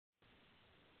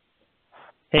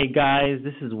Hey guys,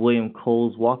 this is William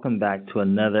Coles. Welcome back to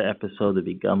another episode of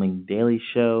the Becoming Daily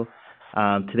Show.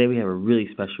 Today we have a really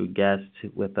special guest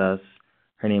with us.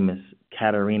 Her name is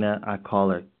Katarina. I call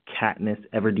her Katniss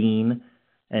Everdeen,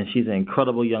 and she's an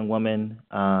incredible young woman.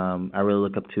 I really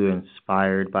look up to her,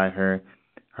 inspired by her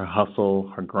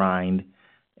hustle, her grind,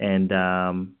 and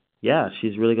yeah,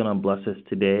 she's really going to bless us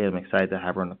today. I'm excited to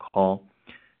have her on the call.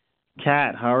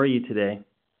 Kat, how are you today?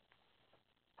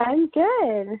 I'm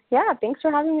good. Yeah, thanks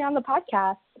for having me on the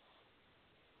podcast.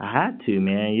 I had to,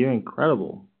 man. You're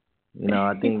incredible.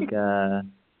 I think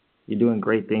you're doing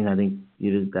great things. I think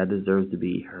that deserves to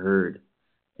be heard.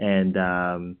 And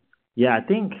yeah, I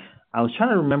think I was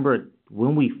trying to remember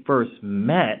when we first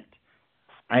met.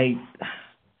 I'm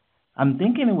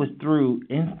thinking it was through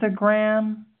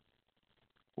Instagram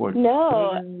or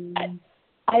No,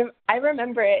 Twitter. I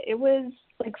remember it. It was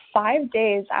like 5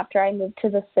 days after I moved to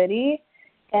the city,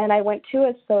 and I went to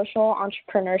a social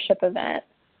entrepreneurship event.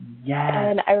 Yes.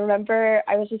 And I remember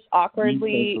I was just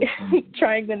awkwardly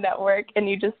trying to network, and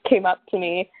you just came up to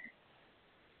me.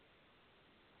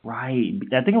 Right.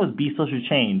 I think it was Be Social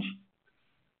Change.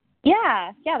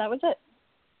 Yeah, that was it.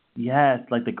 Yes,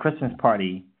 like the Christmas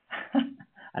party.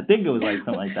 I think it was like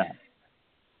something like that.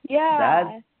 Yeah.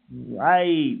 That's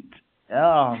right.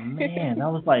 Oh man,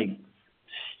 that was like,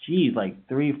 like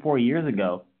 3 or 4 years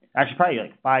ago. Actually, probably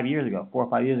like 5 years ago, 4 or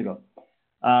 5 years ago.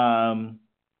 Wow,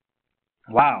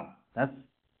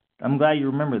 I'm glad you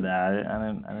remember that. I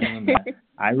didn't remember that.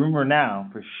 I remember now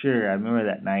for sure. I remember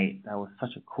that night. That was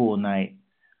such a cool night.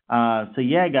 So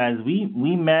yeah, guys,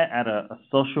 we met at a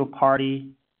social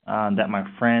party that my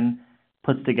friend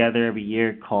puts together every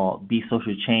year called Be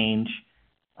Social Change.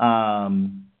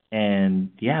 And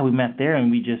yeah, we met there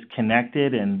and we just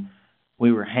connected and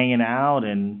we were hanging out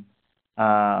and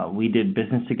we did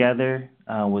business together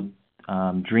with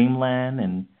Dreamland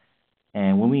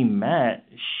and when we met,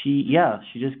 she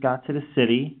just got to the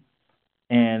city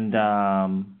and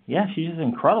yeah, she's just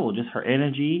incredible, just her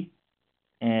energy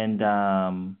and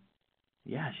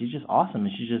yeah, she's just awesome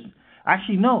and she's just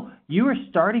actually no, you were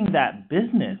starting that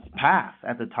business path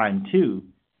at the time too,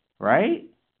 right?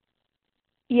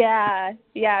 Yeah,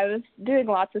 I was doing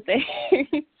lots of things.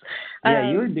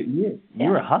 Yeah, you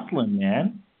were hustling,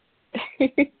 man.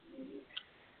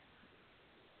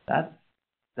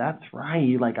 That's right.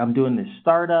 You like I'm doing this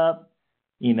startup,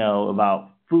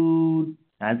 about food.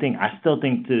 I still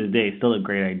think to this day it's still a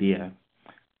great idea,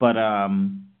 but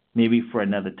maybe for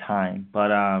another time. But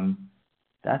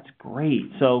that's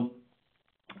great. So,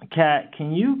 Kat,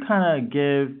 can you kind of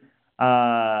give?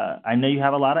 I know you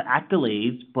have a lot of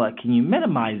accolades, but can you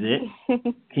minimize it?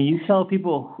 Can you tell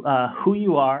people who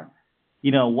you are,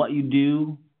 what you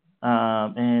do,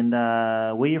 and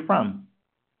where you're from?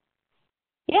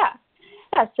 Yeah,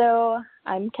 so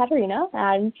I'm Katarina.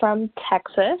 I'm from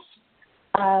Texas.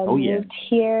 Oh, yeah. Moved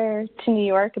here to New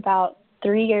York about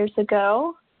 3 years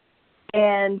ago.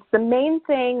 And the main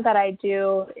thing that I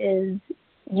do is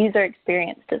user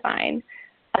experience design.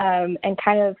 And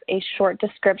kind of a short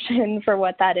description for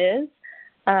what that is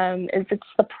it's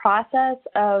the process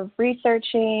of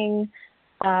researching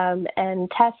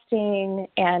and testing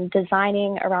and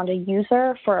designing around a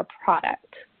user for a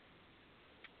product.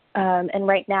 And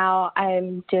right now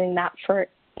I'm doing that for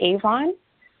Avon.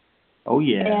 Oh,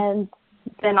 yeah. And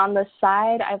then on the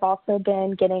side, I've also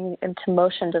been getting into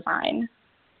motion design.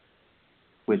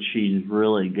 Which she's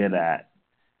really good at.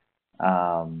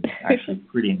 Actually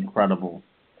pretty incredible.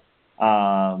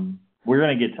 We're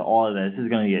going to get to all of this. This is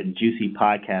going to be a juicy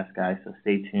podcast, guys, so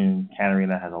stay tuned.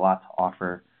 Katarina has a lot to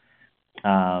offer,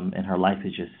 and her life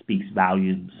just speaks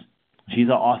volumes. She's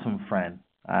an awesome friend.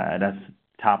 That's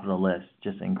top of the list.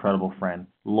 Just an incredible friend.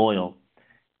 Loyal.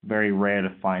 Very rare to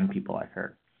find people like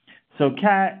her. So,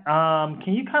 Kat,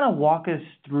 can you kind of walk us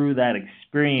through that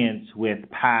experience with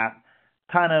Path,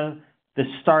 kind of the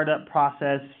startup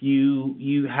process?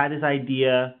 You had this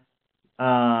idea,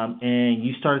 and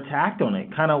you started to act on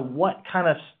it. Kind of what kind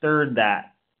of stirred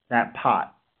that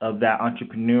pot of that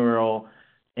entrepreneurial,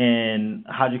 and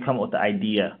how did you come up with the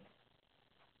idea?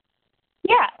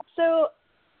 Yeah, so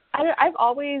I've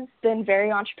always been very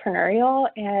entrepreneurial,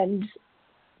 and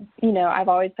I've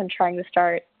always been trying to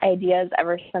start ideas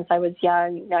ever since I was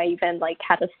young. I even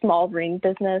had a small ring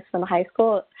business in high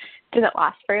school. It didn't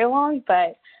last very long,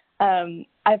 but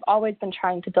I've always been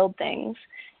trying to build things.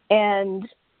 And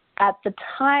at the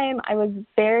time, I was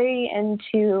very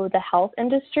into the health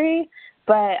industry,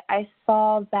 but I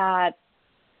saw that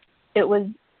it was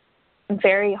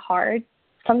very hard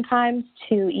sometimes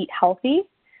to eat healthy.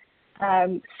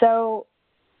 So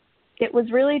it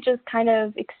was really just kind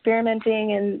of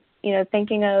experimenting and,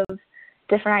 thinking of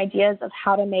different ideas of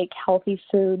how to make healthy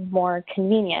food more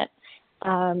convenient.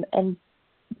 And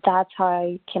that's how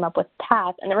I came up with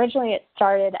Path. And originally it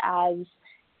started as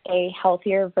a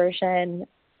healthier version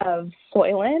of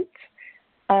Soylent.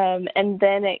 And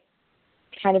then it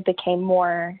kind of became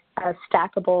more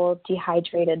stackable,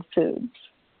 dehydrated foods.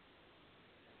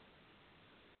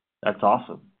 That's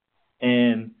awesome.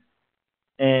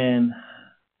 And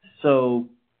so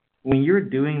when you were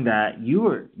doing that, you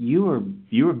were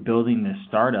building this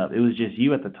startup. It was just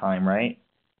you at the time, right?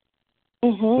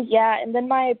 Yeah, and then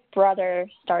my brother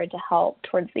started to help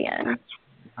towards the end.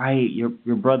 Right. Your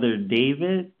brother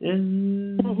David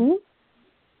is.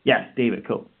 Yes, David.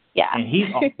 Cool. Yeah. And he's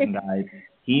awesome, guys.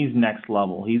 He's next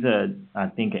level. He's I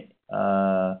think,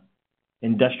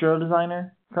 industrial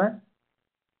designer, correct?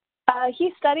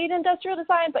 He studied industrial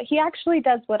design, but he actually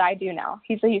does what I do now.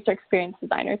 He's a user experience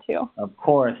designer too. Of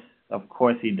course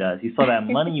he does. He saw that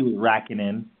money you was racking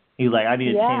in. He was like, I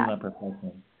need to change my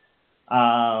profession.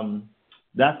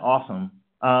 That's awesome.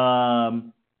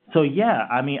 So yeah,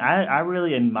 I mean, I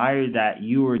really admire that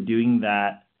you were doing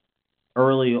that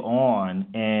early on,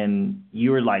 and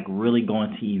you were like really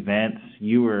going to events.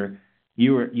 You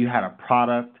had a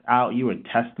product out. You were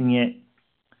testing it,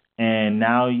 and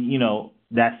now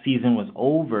that season was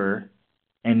over,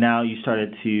 and now you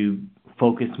started to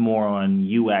focus more on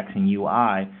UX and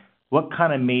UI. What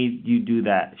kind of made you do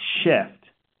that shift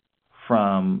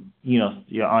from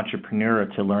your entrepreneur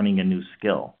to learning a new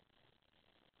skill?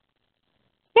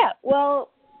 Yeah,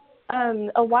 well,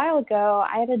 a while ago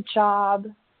I had a job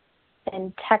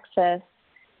in Texas,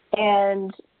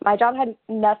 and my job had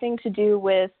nothing to do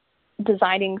with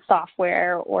designing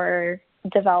software or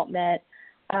development,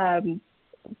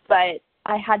 but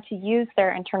I had to use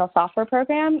their internal software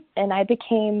program, and I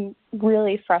became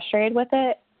really frustrated with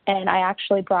it, and I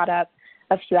actually brought up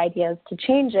a few ideas to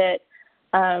change it.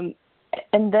 And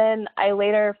then I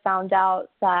later found out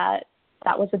that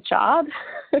was a job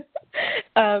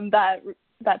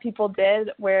that people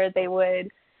did, where they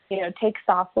would, take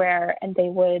software and they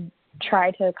would try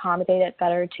to accommodate it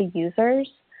better to users.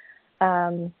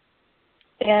 And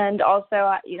also,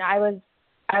 I was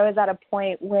at a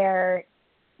point where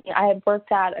I had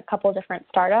worked at a couple of different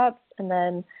startups, and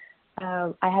then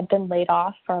I had been laid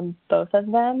off from both of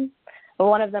them.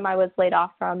 One of them I was laid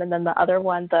off from, and then the other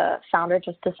one, the founder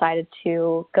just decided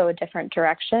to go a different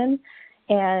direction.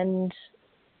 And,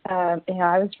 I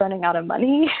was running out of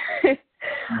money.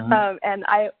 And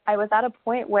I was at a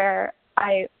point where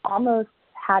I almost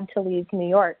had to leave New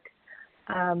York.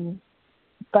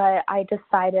 But I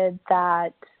decided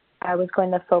that I was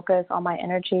going to focus all my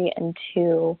energy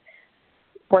into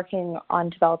working on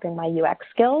developing my UX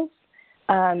skills,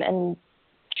 and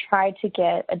try to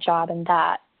get a job in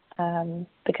that,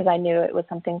 because I knew it was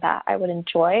something that I would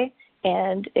enjoy,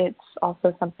 and it's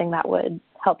also something that would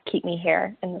help keep me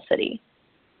here in the city.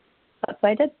 That's what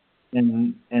I did.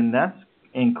 And that's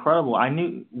incredible.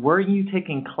 Were you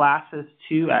taking classes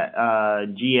too at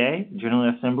GA,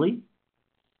 General Assembly?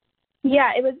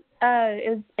 Yeah, it was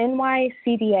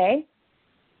NYCDA,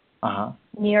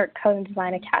 New York Code and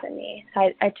Design Academy.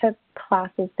 I took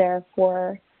classes there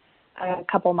for a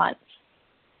couple months.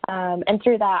 And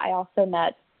through that, I also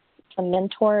met some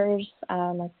mentors,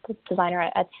 like the designer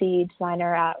at Etsy,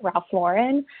 designer at Ralph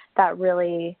Lauren, that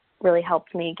really, really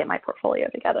helped me get my portfolio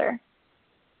together.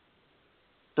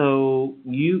 So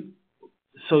you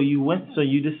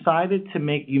decided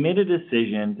you made a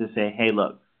decision to say, hey,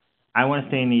 look, I want to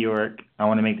stay in New York. I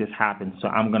want to make this happen. So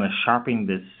I'm going to sharpen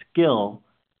this skill.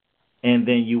 And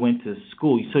then you went to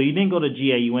school. So you didn't go to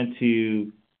GA. You went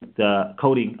to the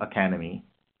Coding Academy.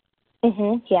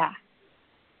 Yeah.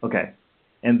 Okay.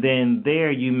 And then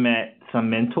there you met some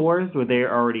mentors. Were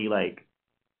there already like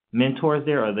mentors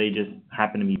there, or they just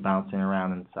happened to be bouncing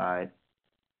around inside?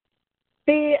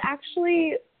 They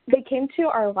came to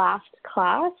our last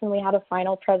class, and we had a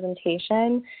final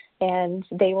presentation, and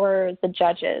they were the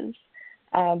judges.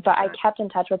 But I kept in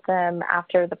touch with them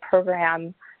after the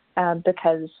program,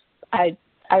 because I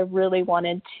really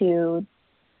wanted to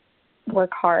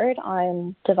work hard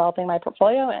on developing my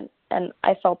portfolio, and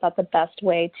I felt that the best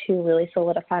way to really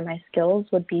solidify my skills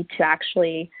would be to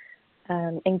actually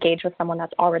engage with someone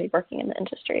that's already working in the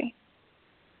industry.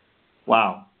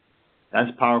 Wow.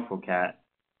 That's powerful, Kat.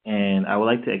 And I would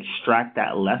like to extract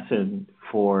that lesson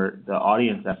for the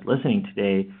audience that's listening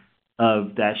today,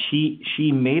 of that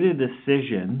she made a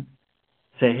decision,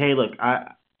 say, hey, look,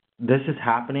 this is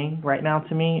happening right now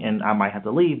to me, and I might have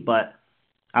to leave, but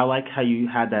I like how you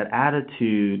had that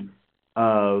attitude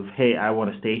of, hey, I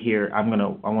want to stay here. I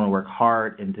want to work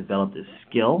hard and develop this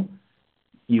skill.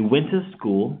 You went to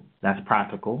school. That's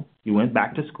practical. You went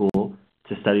back to school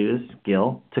to study this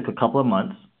skill. Took a couple of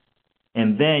months,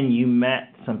 and then you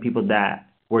met some people that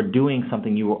were doing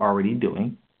something you were already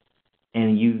doing,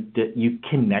 and you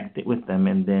connected with them,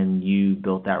 and then you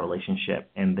built that relationship,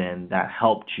 and then that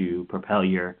helped you propel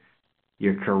your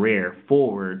career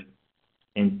forward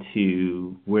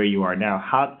into where you are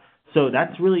now. So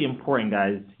that's really important,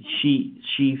 guys.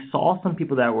 She saw some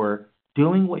people that were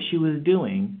doing what she was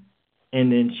doing,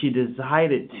 and then she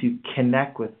decided to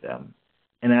connect with them,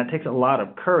 and that takes a lot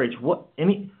of courage. Where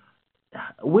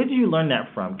did you learn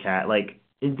that from, Kat? Like,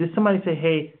 did somebody say,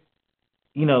 "Hey,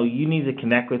 you need to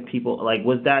connect with people"? Like,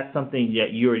 was that something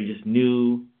that you already just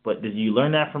knew, but did you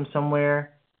learn that from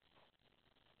somewhere?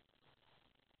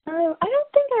 I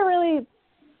don't think I really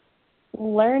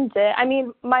learned it. I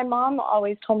mean, my mom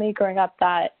always told me growing up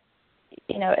that,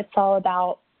 it's all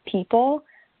about people.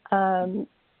 And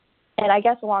I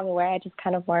guess along the way, I just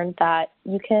kind of learned that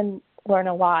you can learn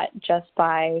a lot just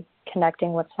by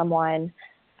connecting with someone.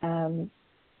 And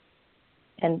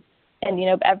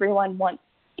everyone wants,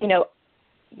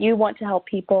 you want to help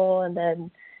people, and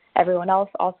then everyone else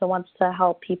also wants to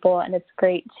help people, and it's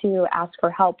great to ask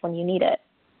for help when you need it.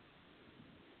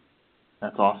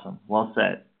 That's awesome. Well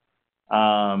said.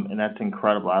 And that's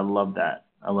incredible. I love that.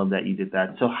 I love that you did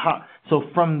that. So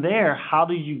from there, how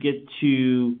did you get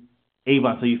to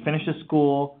Avon? So you finished the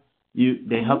school.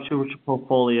 They helped you with your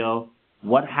portfolio.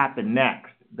 What happened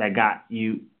next that got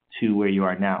you to where you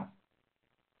are now?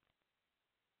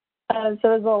 So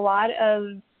there's a lot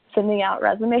of sending out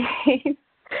resumes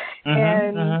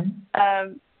and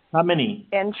how many?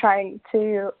 And trying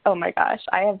to. Oh my gosh,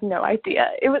 I have no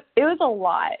idea. It was a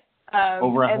lot.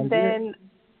 Over 100? And then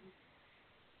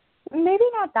maybe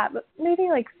not that, but maybe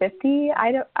like 50.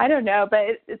 I don't know,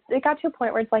 but it got to a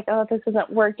point where it's like, oh, this isn't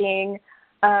working.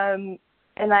 And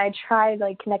I tried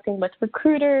like connecting with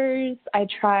recruiters. I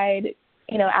tried,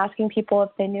 asking people if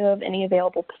they knew of any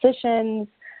available positions.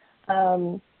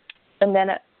 And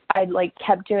then I like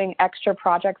kept doing extra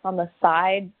projects on the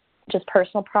side, just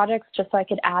personal projects, just so I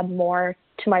could add more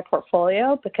to my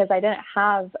portfolio, because I didn't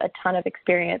have a ton of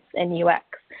experience in UX.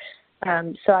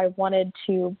 So I wanted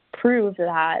to prove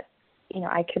that,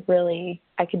 I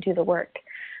could do the work.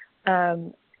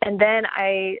 And then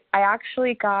I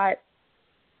actually got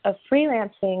a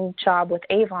freelancing job with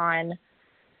Avon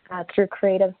through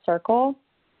Creative Circle,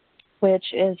 which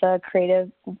is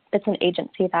it's an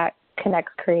agency that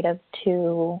connects creative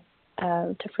to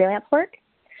freelance work.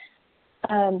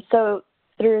 So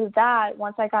through that,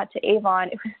 once I got to Avon,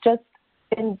 it was just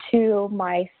into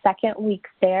my second week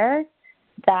there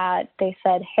that they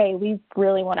said, hey, we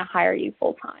really want to hire you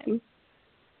full time.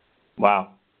 Wow.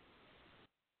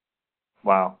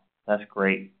 That's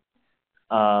great.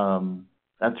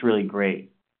 That's really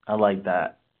great. I like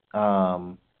that.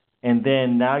 And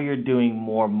then now you're doing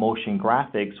more motion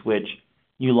graphics, which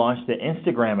you launched the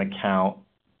Instagram account.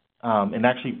 And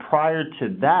actually prior to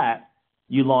that,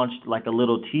 you launched like a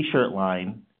little T-shirt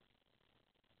line,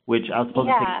 which I was supposed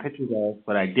to take pictures of,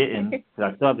 but I didn't because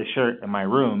I still have the shirt in my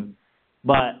room.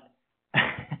 But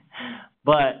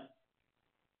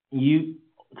you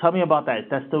tell me about that. Is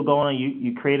that still going on?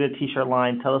 You created a T-shirt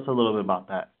line. Tell us a little bit about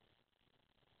that.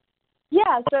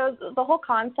 Yeah, so the whole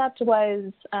concept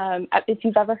was, if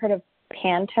you've ever heard of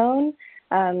Pantone,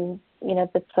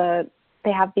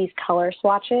 they have these color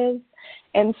swatches.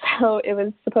 And so it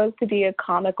was supposed to be a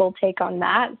comical take on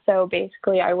that. So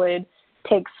basically I would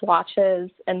take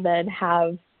swatches and then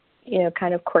have,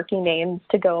 kind of quirky names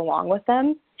to go along with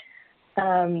them.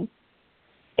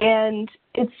 And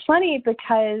it's funny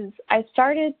because I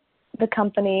started the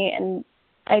company and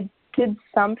I did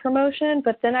some promotion,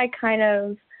 but then I kind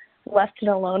of left it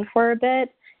alone for a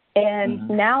bit. And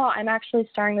now I'm actually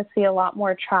starting to see a lot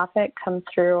more traffic come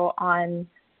through on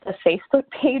the Facebook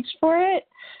page for it,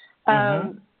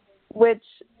 which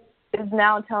is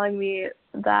now telling me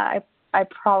that I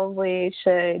probably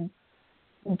should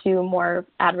do more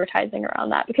advertising around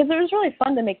that, because it was really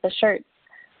fun to make the shirts,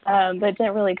 but it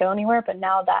didn't really go anywhere. But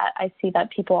now that I see that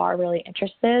people are really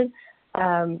interested,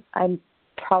 I'm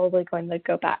probably going to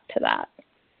go back to that.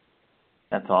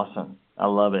 That's awesome. I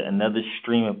love it. Another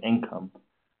stream of income.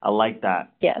 I like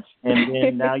that. Yes. And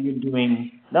then now you're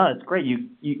doing, it's great. You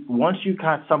once you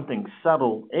got something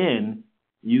settled in,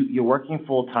 you're working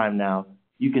full time now.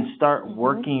 You can start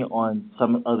working on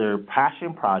some other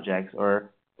passion projects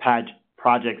or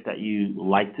projects that you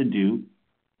like to do,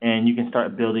 and you can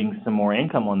start building some more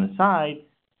income on the side,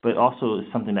 but also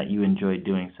it's something that you enjoy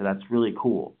doing. So that's really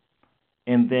cool.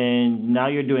 And then now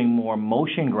you're doing more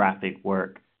motion graphic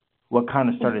work. What kind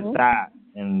of started that?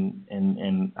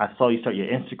 And I saw you start your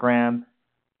Instagram.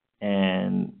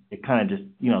 and it kind of just,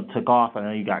 took off. I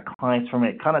know you got clients from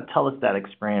it. Kind of tell us that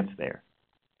experience there.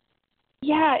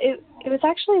 Yeah, it was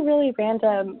actually really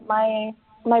random.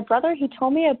 My brother, he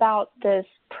told me about this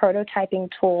prototyping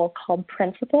tool called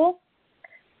Principle.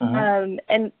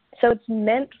 And so it's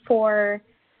meant for,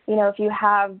 if you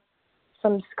have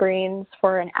some screens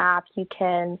for an app, you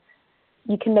can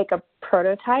make a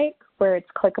prototype where it's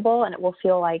clickable and it will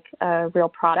feel like a real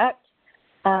product.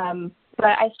 But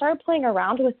I started playing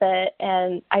around with it,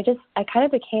 and I kind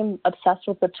of became obsessed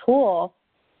with the tool,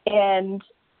 and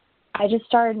I just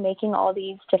started making all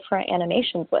these different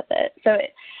animations with it. So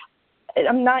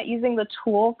I'm not using the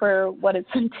tool for what it's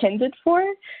intended for,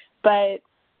 but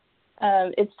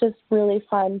it's just really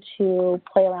fun to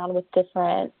play around with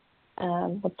different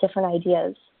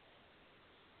ideas.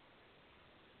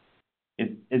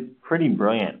 It's pretty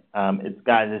brilliant.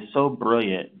 It's so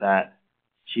brilliant that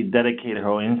she dedicated her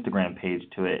own Instagram page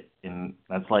to it, and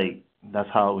that's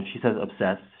how, when she says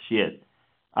obsessed, she is.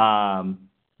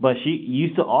 But she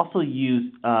used to also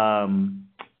use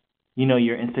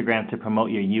your Instagram to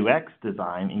promote your UX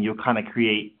design, and you'll kind of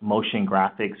create motion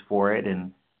graphics for it,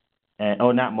 and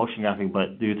not motion graphic,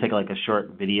 but do you take like a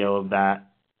short video of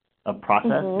that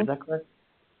process? Is that correct?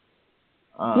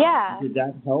 Yeah. Did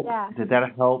that help? Yeah. Did that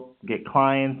help get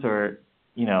clients or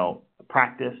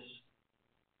practice?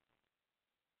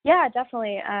 Yeah,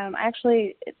 definitely.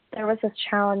 Actually, there was this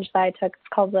challenge that I took. It's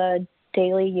called the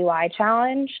Daily UI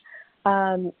Challenge,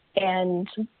 and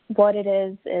what it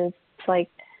is it's like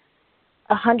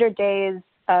 100 days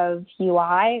of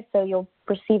UI. So you'll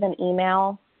receive an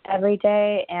email every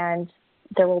day, and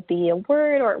there will be a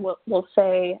word, or we'll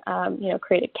say,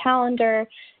 create a calendar,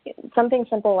 something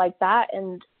simple like that.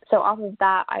 And so off of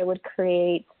that, I would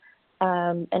create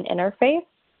an interface.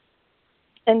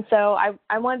 And so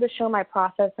I wanted to show my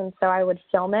process, and so I would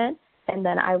film it, and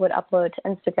then I would upload to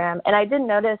Instagram. And I did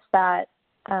notice that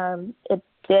it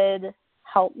did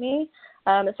help me,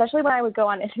 especially when I would go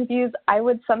on interviews. I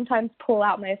would sometimes pull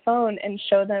out my phone and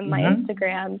show them my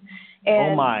Instagram,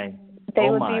 and they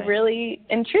would be really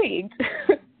intrigued.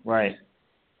 Right.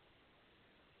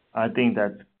 I think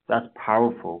that's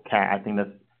powerful, Kat. I think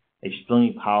that's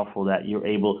extremely powerful that you're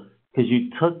able, because you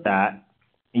took that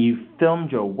and you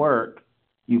filmed your work,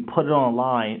 you put it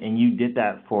online, and you did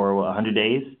that for 100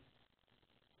 days?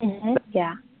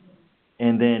 Yeah.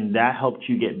 And then that helped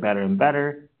you get better and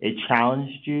better. It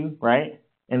challenged you, right?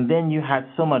 And then you had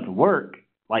so much work,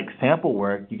 like sample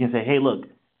work. You can say, hey, look,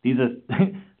 these are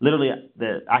literally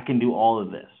that I can do all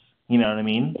of this. You know what I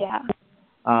mean? Yeah.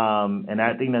 And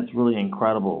I think that's really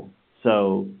incredible.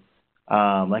 So,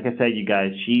 like I said, you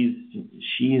guys, she's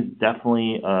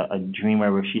definitely a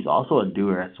dreamer, but she's also a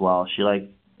doer as well.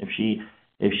 If she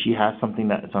has something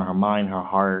that's on her mind, her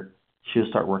heart, she'll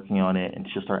start working on it and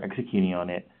she'll start executing on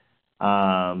it.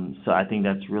 So I think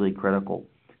that's really critical.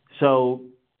 So,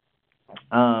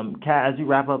 Kat, as you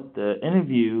wrap up the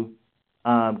interview,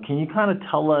 can you kind of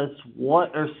tell us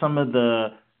what are some of the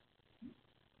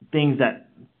things that,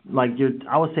 like,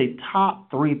 I would say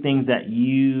top 3 things that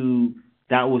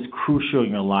was crucial in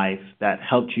your life that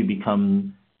helped you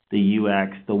become the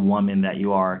UX, the woman that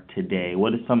you are today?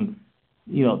 What are some,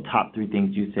 top 3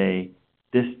 things you say,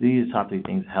 these are top 3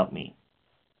 things that helped me?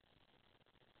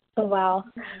 Oh, wow.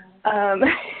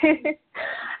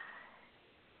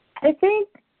 I think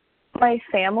my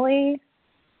family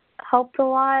helped a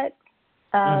lot.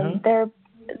 They're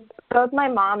both, my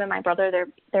mom and my brother,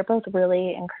 they're both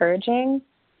really encouraging,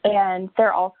 and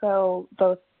they're also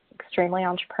both extremely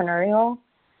entrepreneurial.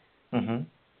 And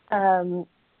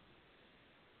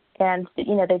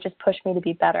they just push me to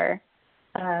be better.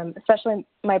 Especially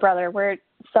my brother. We're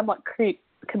somewhat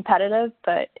competitive,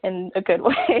 but in a good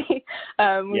way.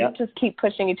 We just keep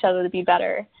pushing each other to be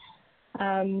better.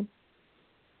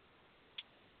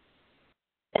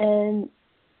 And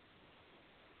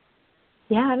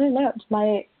yeah, I don't know. It's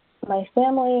my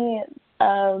family,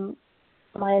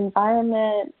 my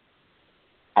environment.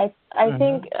 I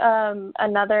think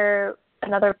another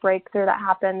breakthrough that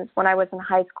happened when I was in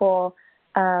high school.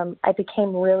 I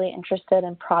became really interested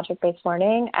in project-based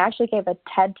learning. I actually gave a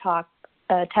TEDx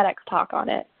talk on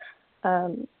it.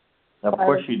 Of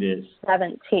course you did.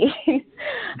 17.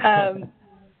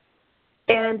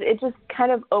 And it just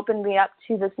kind of opened me up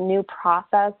to this new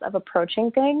process of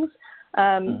approaching things,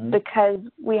 because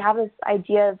we have this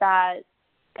idea that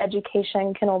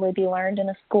education can only be learned in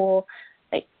a school.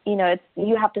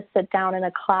 You have to sit down in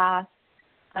a class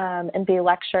and be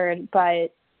lectured,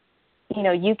 but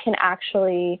you can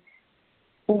actually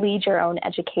lead your own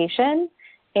education,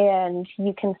 and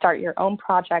you can start your own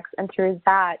projects, and through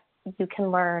that you can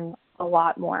learn a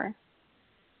lot more.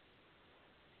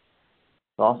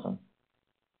 awesome.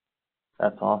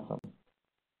 That's awesome.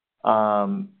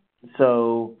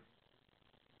 So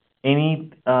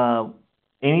anything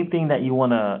that you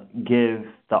want to give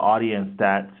the audience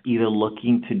that's either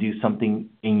looking to do something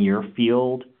in your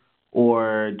field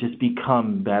or just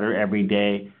become better every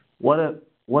day, what are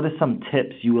some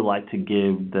tips you would like to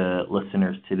give the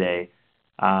listeners today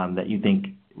that you think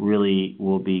really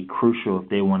will be crucial if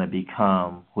they want to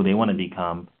become who they want to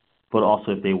become, but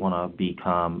also if they want to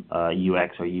become a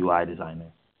UX or UI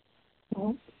designer?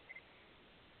 Mm-hmm.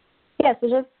 Yeah, so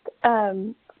just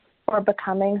for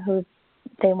becoming who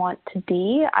they want to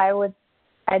be,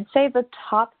 I'd say the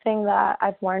top thing that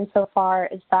I've learned so far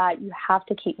is that you have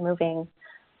to keep moving.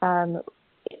 A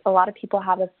lot of people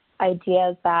have this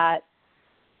idea that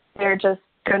they're just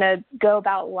going to go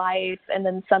about life and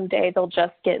then someday they'll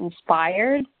just get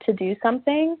inspired to do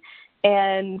something.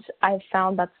 And I've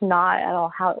found that's not at all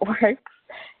how it works.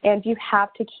 And you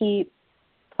have to keep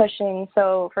pushing.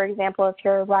 So, for example, if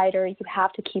you're a writer, you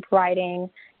have to keep writing.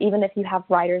 Even if you have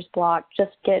writer's block,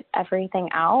 just get everything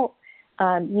out.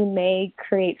 You may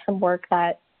create some work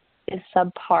that is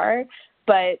subpar,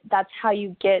 but that's how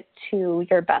you get to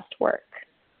your best work.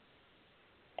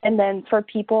 And then for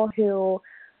people who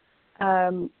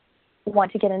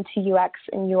want to get into UX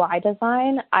and UI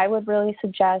design, I would really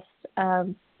suggest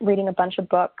reading a bunch of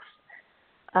books.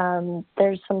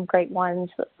 There's some great ones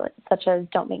such as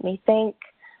Don't Make Me Think,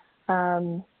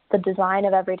 The Design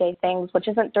of Everyday Things, which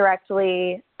isn't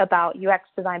directly about UX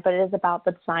design, but it is about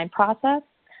the design process.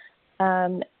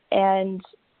 And,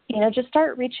 just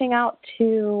start reaching out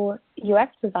to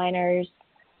UX designers.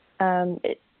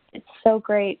 It's so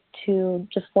great to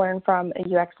just learn from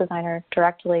a UX designer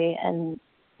directly, and,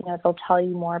 they'll tell you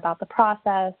more about the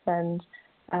process, and,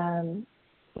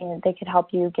 they could help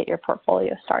you get your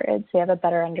portfolio started so you have a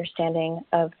better understanding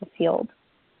of the field.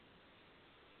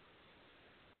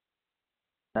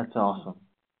 That's awesome.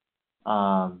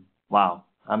 Wow.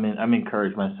 I'm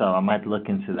encouraged myself. I might look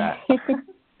into that.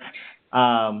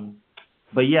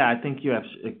 But yeah, I think you have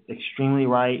extremely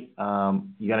right.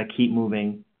 You got to keep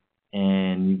moving,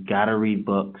 and you got to read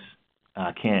books.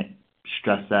 I can't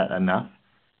stress that enough.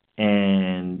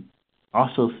 And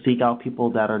also seek out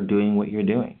people that are doing what you're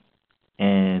doing,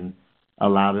 and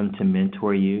allow them to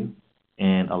mentor you,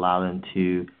 and allow them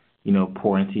to,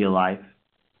 pour into your life.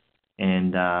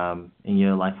 And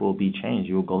your life will be changed.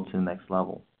 You will go to the next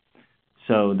level.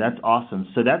 So that's awesome.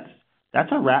 So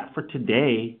that's a wrap for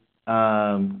today.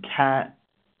 Kat,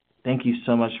 thank you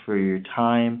so much for your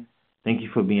time. Thank you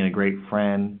for being a great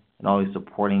friend and always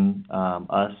supporting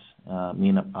us, me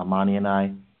and Amani and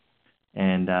I.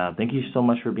 And thank you so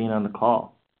much for being on the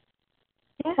call.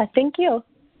 Yeah, thank you.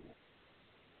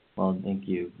 Well, thank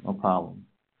you. No problem.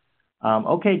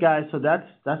 Okay, guys, so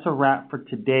that's a wrap for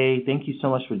today. Thank you so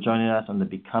much for joining us on the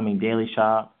Becoming Daily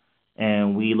Shop,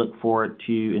 and we look forward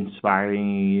to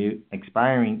inspiring you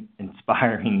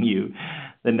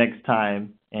the next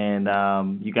time. And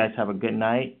you guys have a good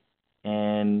night,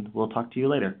 and we'll talk to you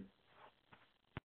later.